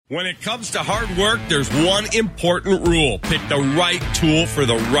When it comes to hard work, there's one important rule. Pick the right tool for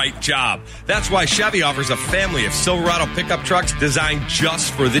the right job. That's why Chevy offers a family of Silverado pickup trucks designed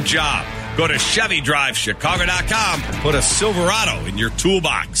just for the job. Go to ChevyDriveChicago.com and put a Silverado in your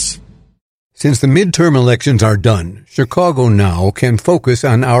toolbox. Since the midterm elections are done, Chicago now can focus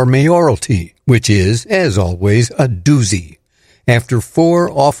on our mayoralty, which is, as always, a doozy. After 4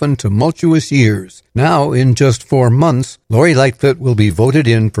 often tumultuous years, now in just 4 months, Lori Lightfoot will be voted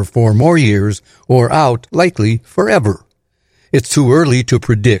in for 4 more years, or out, likely, forever. It's too early to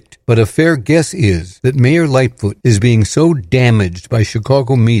predict, but a fair guess is that Mayor Lightfoot is being so damaged by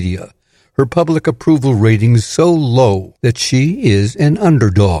Chicago media, her public approval ratings so low, that she is an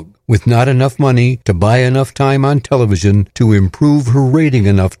underdog, with not enough money to buy enough time on television to improve her rating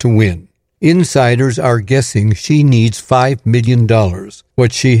enough to win. Insiders are guessing she needs $5 million.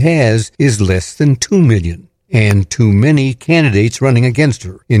 What she has is less than $2 million, and too many candidates running against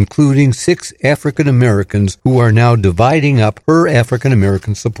her, including 6 African Americans who are now dividing up her African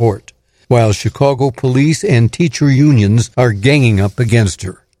American support, while Chicago police and teacher unions are ganging up against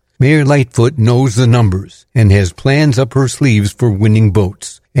her. Mayor Lightfoot knows the numbers and has plans up her sleeves for winning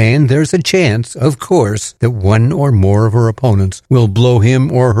votes. And there's a chance, of course, that one or more of her opponents will blow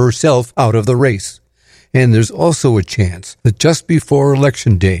him or herself out of the race. And there's also a chance that just before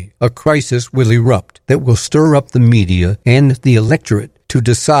Election Day, a crisis will erupt that will stir up the media and the electorate to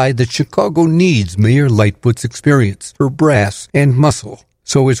decide that Chicago needs Mayor Lightfoot's experience, her brass and muscle.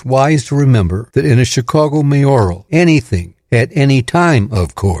 So it's wise to remember that in a Chicago mayoral, anything, at any time,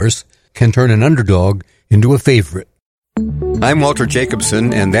 of course, can turn an underdog into a favorite. I'm Walter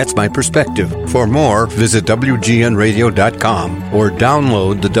Jacobson, and that's my perspective. For more, visit WGNradio.com or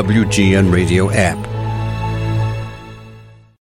download the WGN Radio app.